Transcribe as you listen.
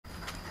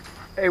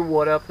Hey,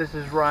 what up? This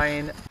is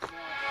Ryan.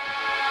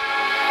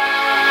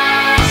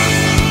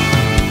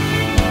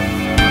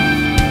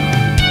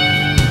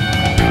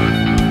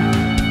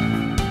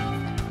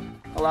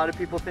 A lot of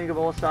people think of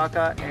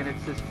Osaka and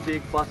it's this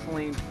big,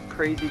 bustling,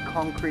 crazy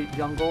concrete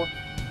jungle,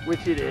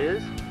 which it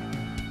is.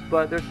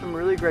 But there's some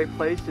really great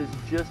places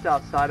just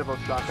outside of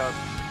Osaka.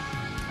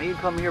 You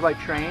can come here by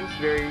train,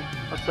 it's very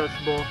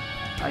accessible.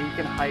 You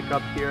can hike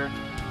up here.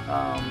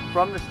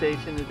 From the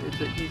station, it's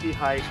an easy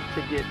hike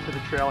to get to the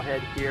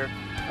trailhead here.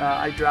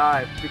 I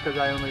drive because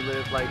I only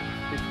live like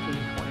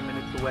 15-20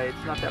 minutes away.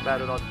 It's not that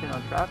bad at all, depending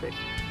on traffic.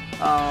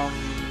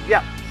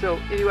 Yeah, so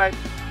anyway,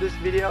 this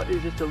video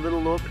is just a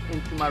little look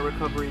into my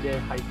recovery day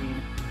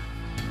hiking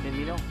in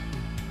Minoh.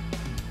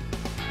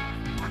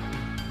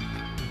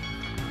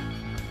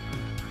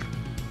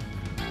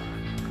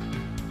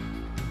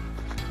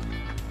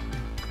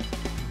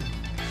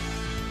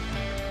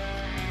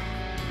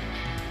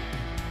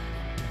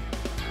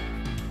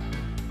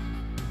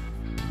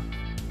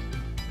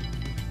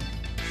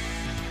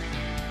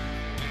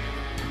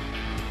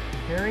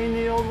 Carrying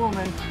the old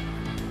woman,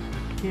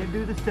 can't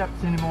do the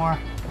steps anymore.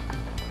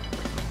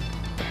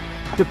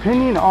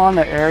 Depending on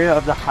the area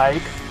of the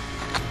hike,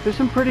 there's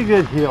some pretty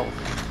good hills.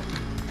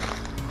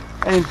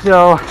 And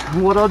so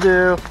what I'll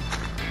do,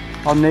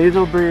 I'll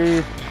nasal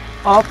breathe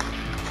up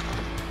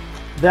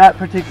that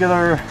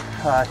particular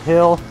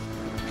hill.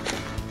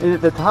 And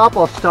at the top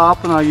I'll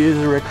stop and I'll use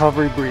the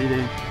recovery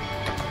breathing.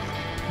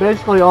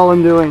 Basically all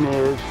I'm doing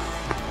is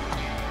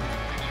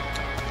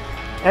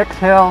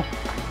exhale,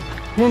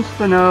 pinch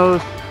the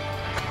nose,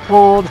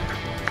 hold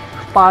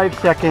 5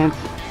 seconds,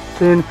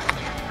 then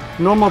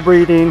normal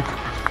breathing,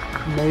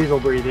 nasal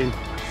breathing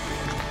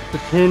for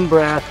 10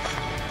 breaths.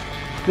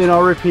 Then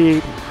I'll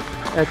repeat,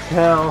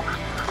 exhale,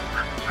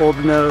 hold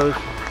the nose,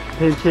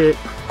 pinch it,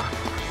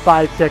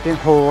 5-second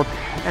hold,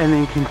 and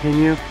then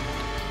continue.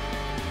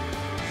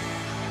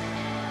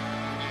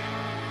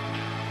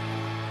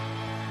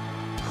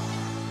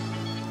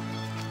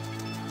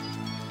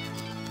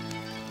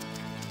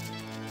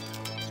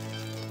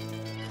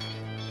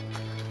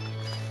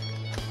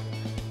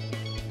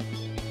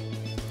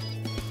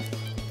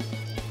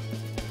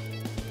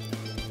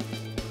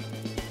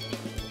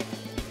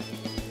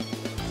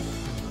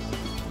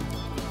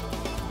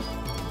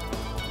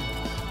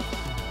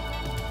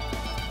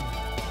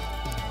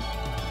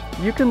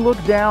 You can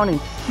look down and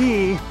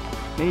see,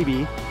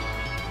 maybe,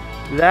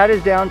 that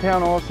is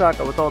downtown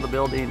Osaka with all the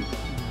buildings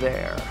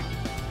there.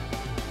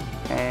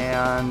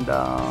 And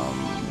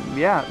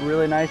yeah,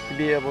 really nice to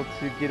be able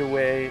to get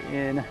away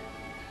in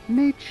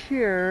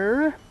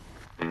nature.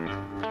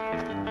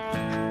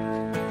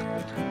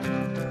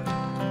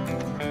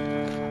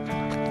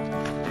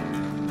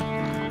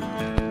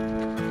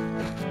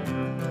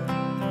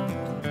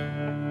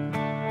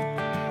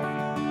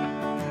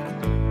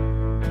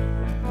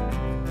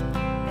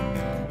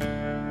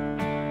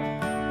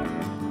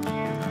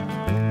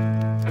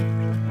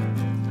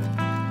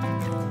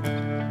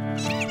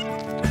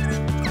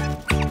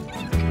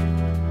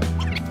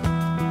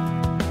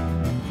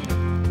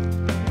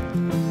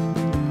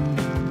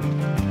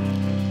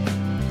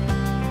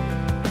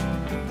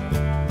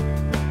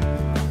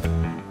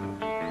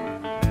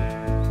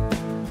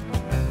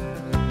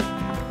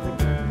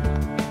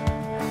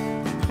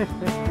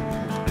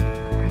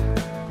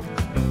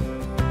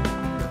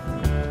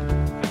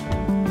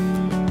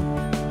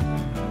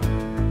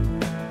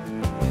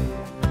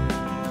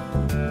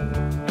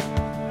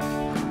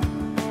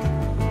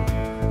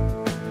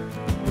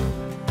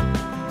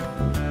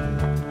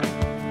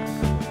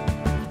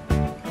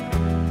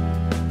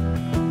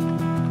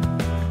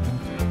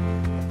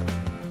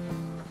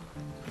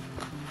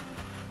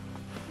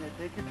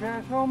 Take your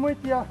parents home with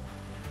you.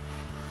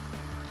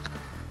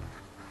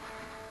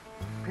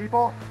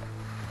 People.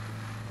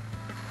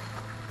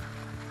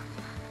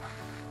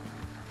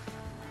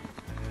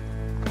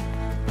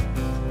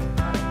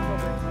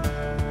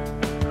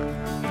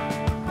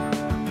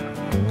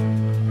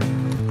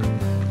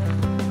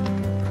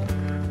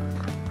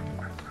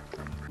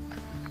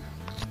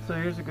 So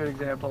here's a good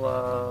example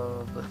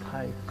of the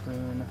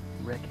typhoon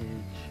wreckage.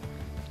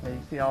 You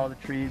see all the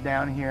trees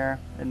down here,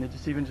 and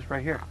just even just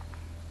right here,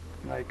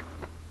 like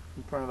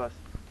in front of us.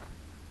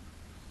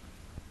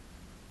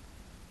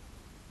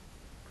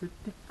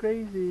 Pretty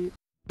crazy.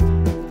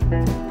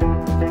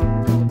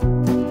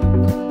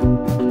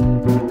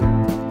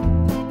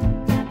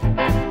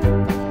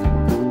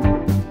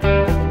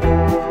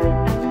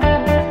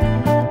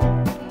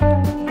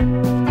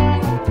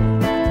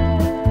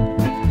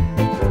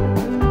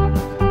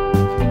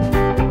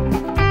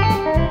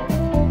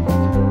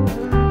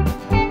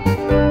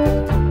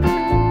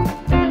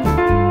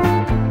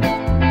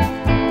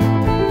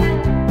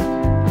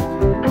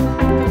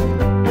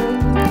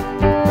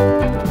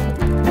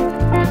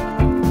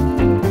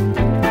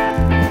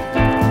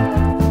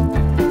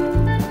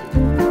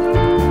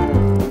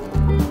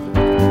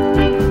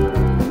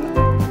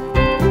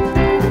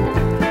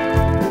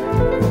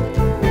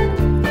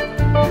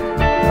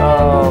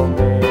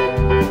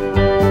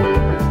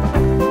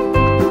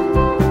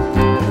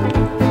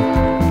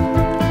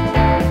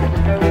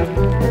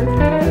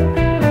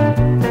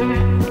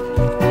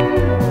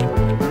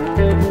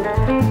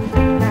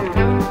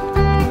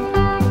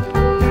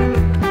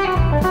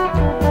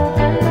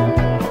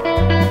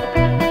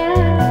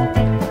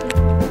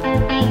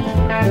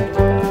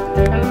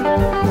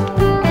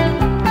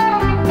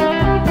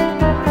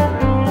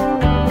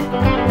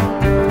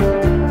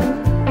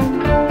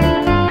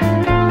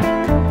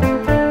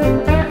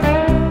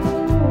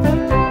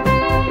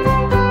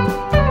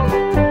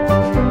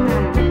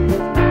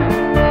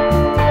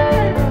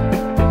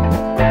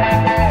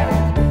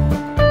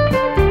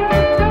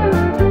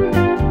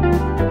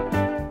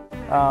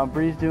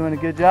 doing a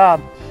good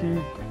job. She's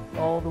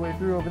all the way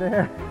through over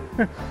there.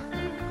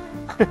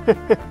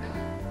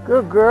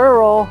 Good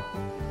girl.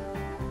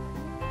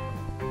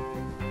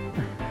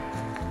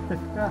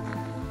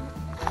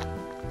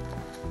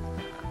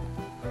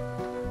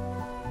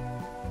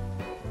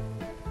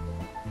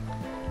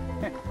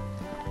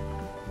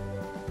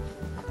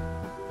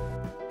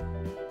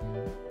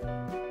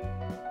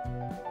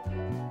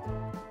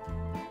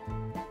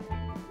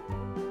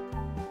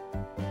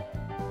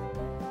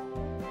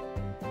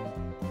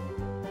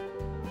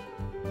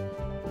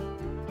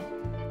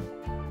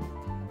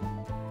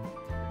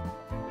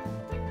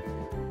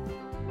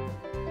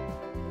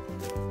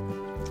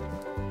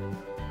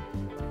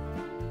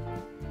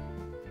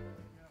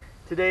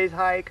 Today's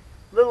hike,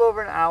 a little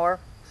over an hour.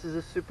 This is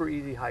a super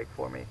easy hike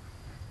for me.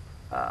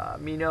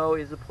 Minoh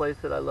is a place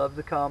that I love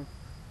to come,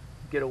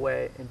 get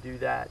away and do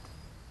that.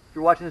 If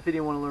you're watching this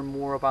video and want to learn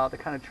more about the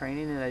kind of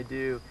training that I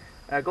do,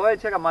 go ahead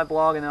and check out my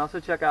blog, and then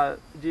also check out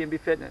GMB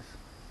Fitness.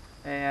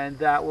 And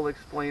that will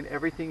explain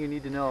everything you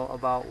need to know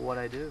about what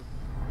I do.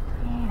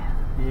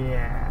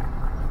 Yeah.